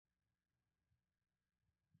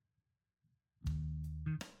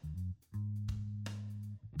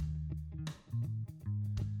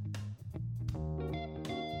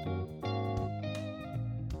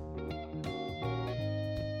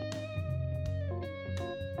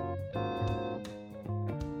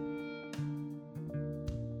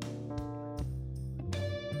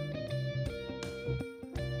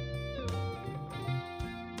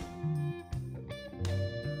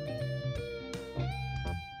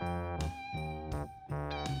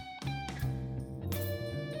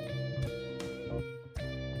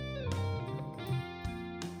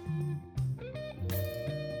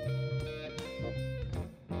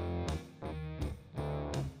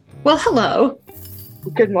Well, hello.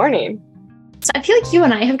 Good morning. So I feel like you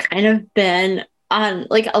and I have kind of been on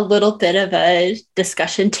like a little bit of a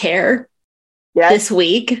discussion tear Yes, this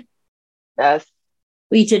week. yes.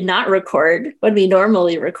 We did not record when we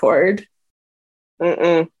normally record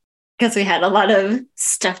Mm-mm. because we had a lot of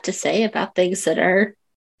stuff to say about things that are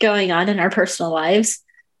going on in our personal lives.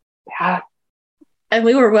 Yeah, And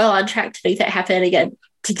we were well on track to make that happen again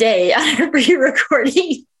today on our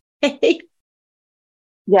re-recording.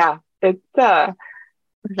 yeah.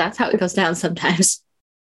 That's how it It's goes down sometimes.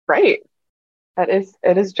 right.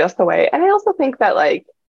 It is just the way. And I also think that I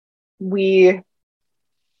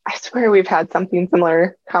swear we've had something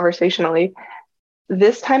similar conversationally.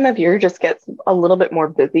 This time of year just gets a little bit more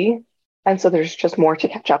busy. And so there's just more to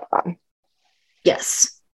catch up on,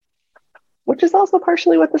 Yes. which is also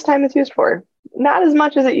partially what this time is used for. Not as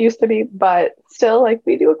much as it used to be, but still like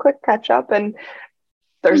we do a quick catch up and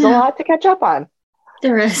there's a Yeah, lot to catch up on.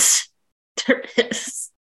 there is. There is.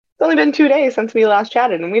 It's only been 2 days since we last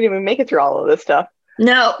chatted and we didn't even make it through all of this stuff.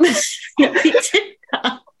 No, no, we did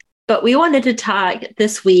not. But we wanted to talk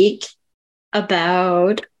this week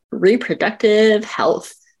about reproductive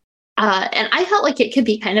health. And I felt like it could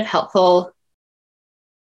be kind of helpful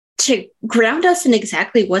to ground us in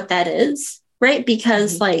exactly what that is, right?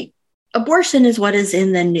 Because, Mhm. like, abortion is what is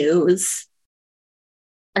in the news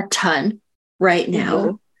a ton right Mhm.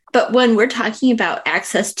 now. But when we're talking about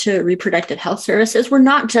access to reproductive health services, we're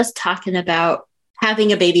not just talking about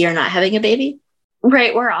having a baby or not having a baby.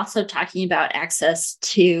 Right. We're also talking about access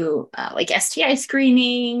to like STI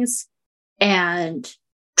screenings and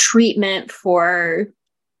treatment for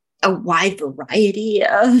a wide variety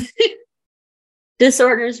of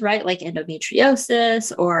disorders, right? Like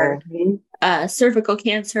endometriosis or Mhm. cervical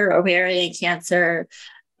cancer, ovarian cancer.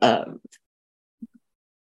 Um,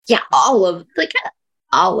 yeah, all of that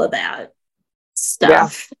Yeah.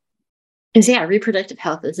 stuff. Because yeah, reproductive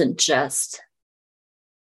health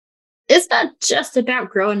it's not just about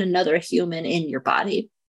growing another human in your body.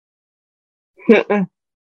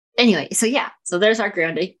 Anyway, so yeah, so there's our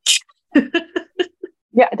grounding.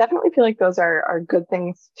 Yeah, I definitely feel like those are good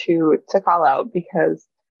things to call out because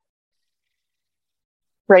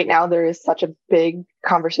right now there is such a big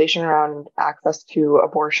conversation around access to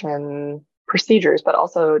abortion procedures, but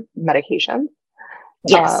also medication.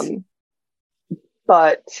 Yes. Um,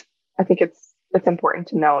 but I think it's important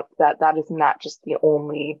to note that that is not just the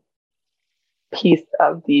only piece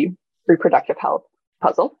of the reproductive health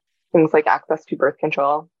puzzle. Things like access to birth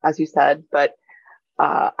control, as you said, but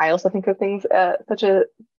I also think of things such as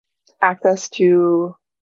access to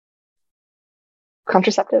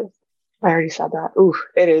contraceptives. I already said that. Ooh,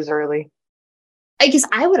 it is early. I guess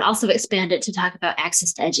I would also expand it to talk about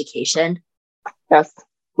access to education. Yes,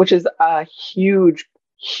 which is a huge,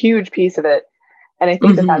 huge piece of it. And I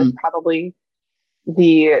think that that is Mm-hmm. probably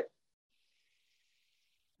the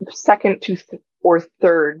second to or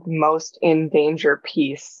third most in danger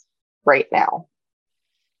piece right now.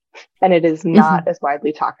 And it is not Mm-hmm. as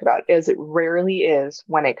widely talked about as it rarely is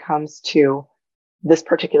when it comes to this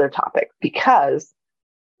particular topic because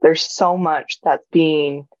there's so much that's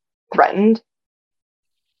being threatened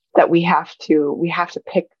that we have to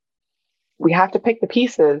pick the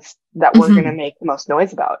pieces that we're going to Mm-hmm. make the most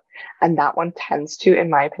noise about. And that one tends to, in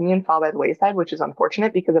my opinion, fall by the wayside, which is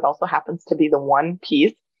unfortunate because it also happens to be the one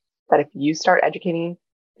piece that if you start educating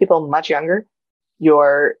people much younger,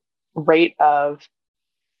 your rate of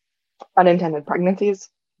unintended pregnancies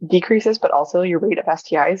decreases, but also your rate of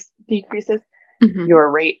STIs decreases, Mm-hmm. your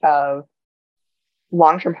rate of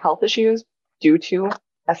long-term health issues due to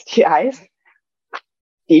STIs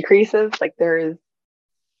decreases. Like there's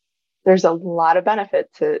a lot of benefit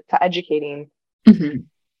to educating Mm-hmm.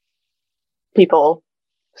 people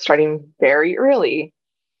starting very early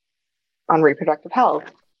on reproductive health.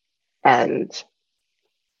 And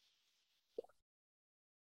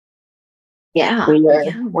Yeah, we're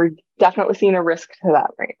yeah, we're definitely seeing a risk to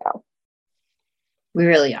that right now. we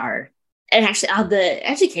really are. And actually, on the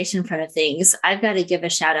education front of things, I've got to give a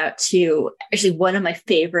shout out to actually one of my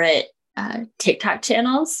favorite TikTok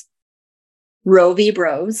channels, Roe v.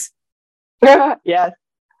 Bros. Yes,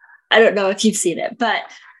 I don't know if you've seen it, but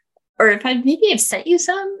or if I maybe have sent you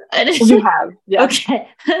some. I you don't- have. Yes. okay.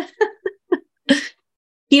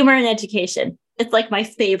 Humor and education. It's like my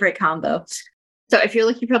favorite combo. So if you're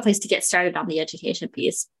looking for a place to get started on the education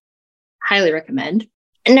piece, highly recommend.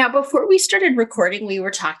 And now, before we started recording, we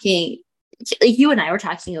were talking, you and I were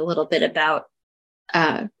talking a little bit about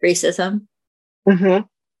racism Hmm.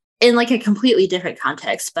 in like a completely different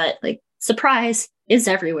context, but like surprise is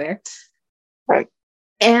everywhere. Right.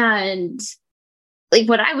 And like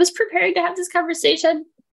when I was preparing to have this conversation,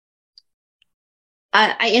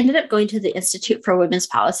 I ended up going to the Institute for Women's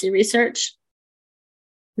Policy Research.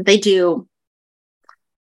 They do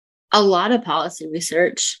a lot of policy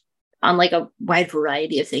research on like a wide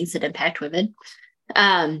variety of things that impact women.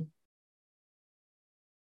 And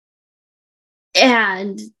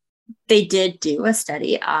they did do a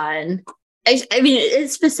study on, I mean,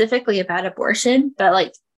 it's specifically about abortion, but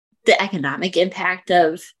like the economic impact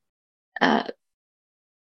of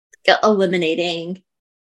eliminating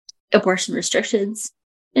abortion restrictions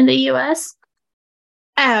in the US.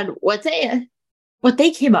 And what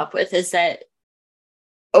they came up with is that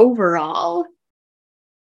overall,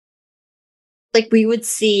 like we would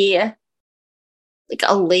see like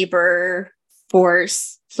a labor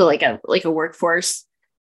force, so like a workforce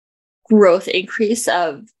growth increase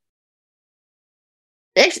of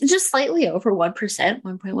just slightly over 1%,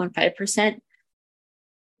 1.15%.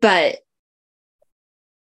 But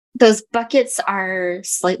those buckets are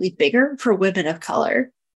slightly bigger for women of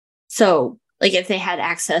color. So, like if they had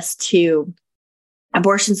access to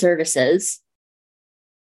abortion services,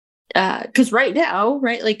 because right now,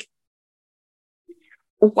 right, like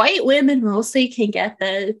white women mostly can get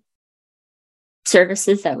the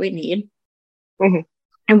services that we need,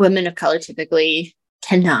 and women of color typically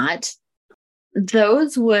cannot.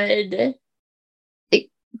 Those would, like,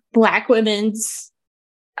 Black women's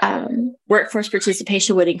workforce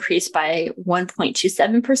participation would increase by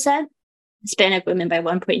 1.27%, Hispanic women by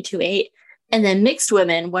 1.28%, and then mixed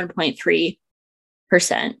women 1.3%.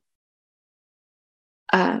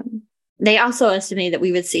 They also estimate that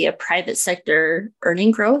we would see a private sector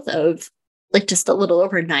earning growth of like just a little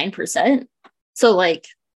over 9%. So like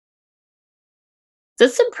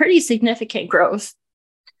that's some pretty significant growth.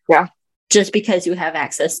 Yeah. Just because you have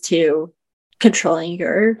access to controlling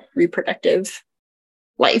your reproductive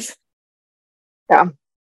life. Yeah.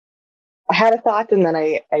 I had a thought and then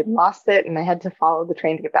I lost it and I had to follow the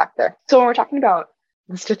train to get back there. So when we're talking about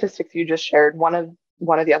the statistics you just shared, one of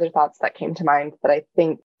the other thoughts that came to mind that I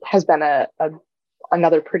think has been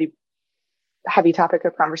another pretty heavy topic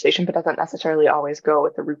of conversation, but doesn't necessarily always go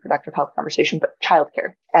with the reproductive health conversation, but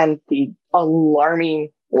childcare and the alarming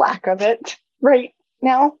lack of it right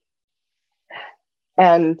now.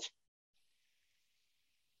 And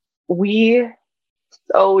we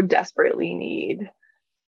so desperately need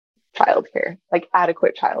childcare, like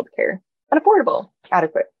adequate childcare and affordable,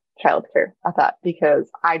 adequate childcare at that, because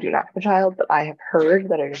I do not have a child, but I have heard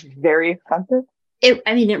that it is very expensive. It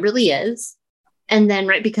really is. And then,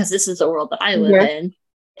 right, because this is the world that I live in,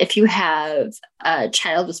 if you have a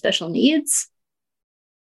child with special needs,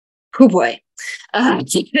 oh boy. I've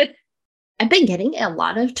been getting a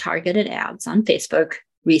lot of targeted ads on Facebook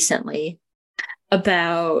recently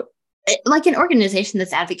about like an organization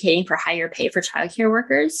that's advocating for higher pay for childcare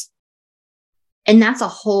workers. And that's a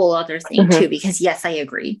whole other thing too, because yes, I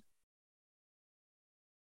agree.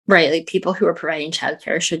 Right, like people who are providing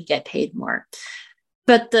childcare should get paid more.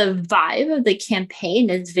 But the vibe of the campaign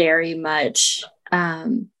is very much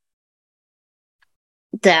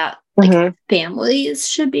that like families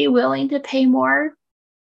should be willing to pay more.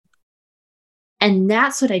 And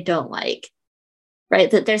that's what I don't like, right?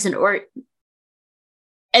 That there's and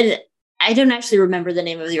I don't actually remember the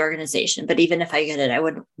name of the organization, but even if I get it, I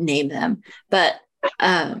wouldn't name them. But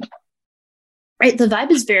right, the vibe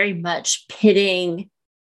is very much pitting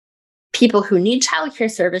people who need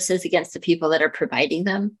childcare services against the people that are providing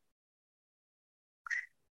them.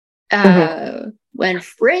 When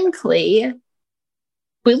frankly,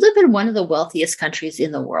 we live in one of the wealthiest countries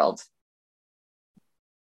in the world.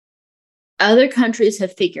 Other countries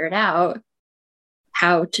have figured out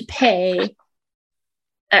how to pay,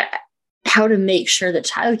 how to make sure that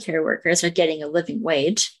childcare workers are getting a living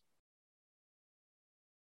wage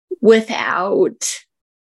without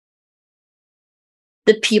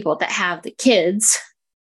the people that have the kids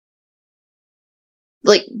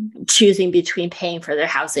like choosing between paying for their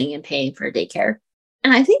housing and paying for daycare.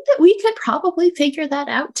 And I think that we could probably figure that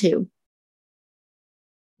out too.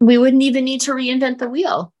 We wouldn't even need to reinvent the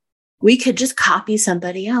wheel. We could just copy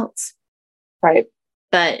somebody else. Right.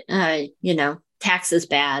 But, tax is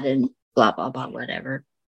bad and blah, blah, blah, whatever.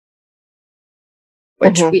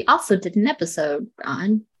 Which we also did an episode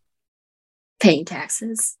on paying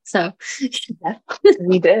taxes. So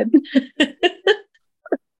we did.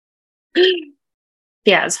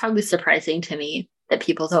 Yeah, it's hardly surprising to me that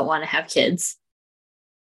people don't want to have kids.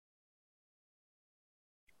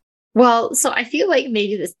 Well, so I feel like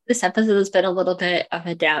maybe this episode has been a little bit of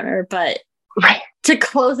a downer, but to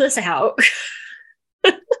close us out,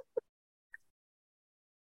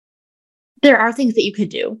 there are things that you could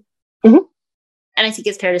do. And I think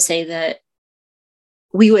it's fair to say that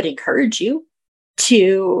we would encourage you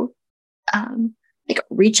to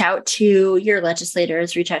reach out to your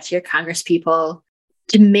legislators, reach out to your congresspeople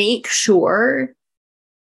to make sure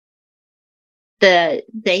that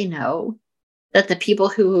they know that the people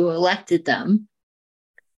who elected them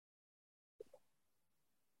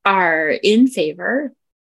are in favor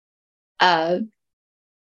of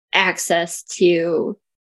access to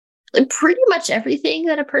pretty much everything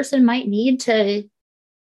that a person might need to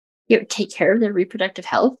take care of their reproductive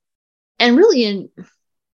health, and really in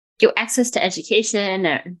access to education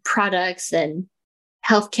and products and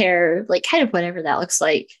healthcare, kind of whatever that looks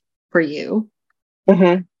like for you.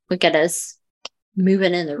 Mm-hmm. Look at us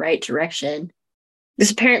moving in the right direction.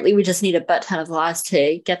 Because apparently we just need a butt ton of laws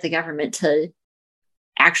to get the government to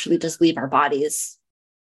actually just leave our bodies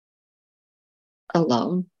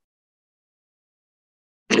alone.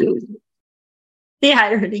 The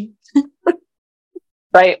irony.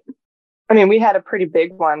 Right. I mean, we had a pretty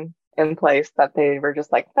big one in place that they were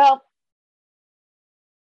just like, well,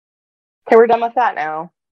 okay, we're done with that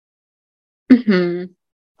now. Mm-hmm.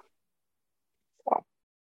 So.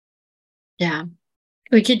 Yeah.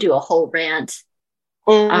 We could do a whole rant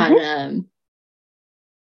Mm-hmm.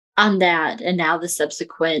 on that, and now the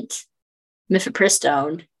subsequent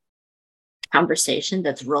mifepristone conversation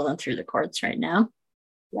that's rolling through the courts right now.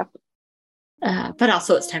 Yep. But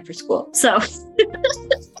also it's time for school. So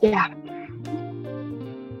yeah.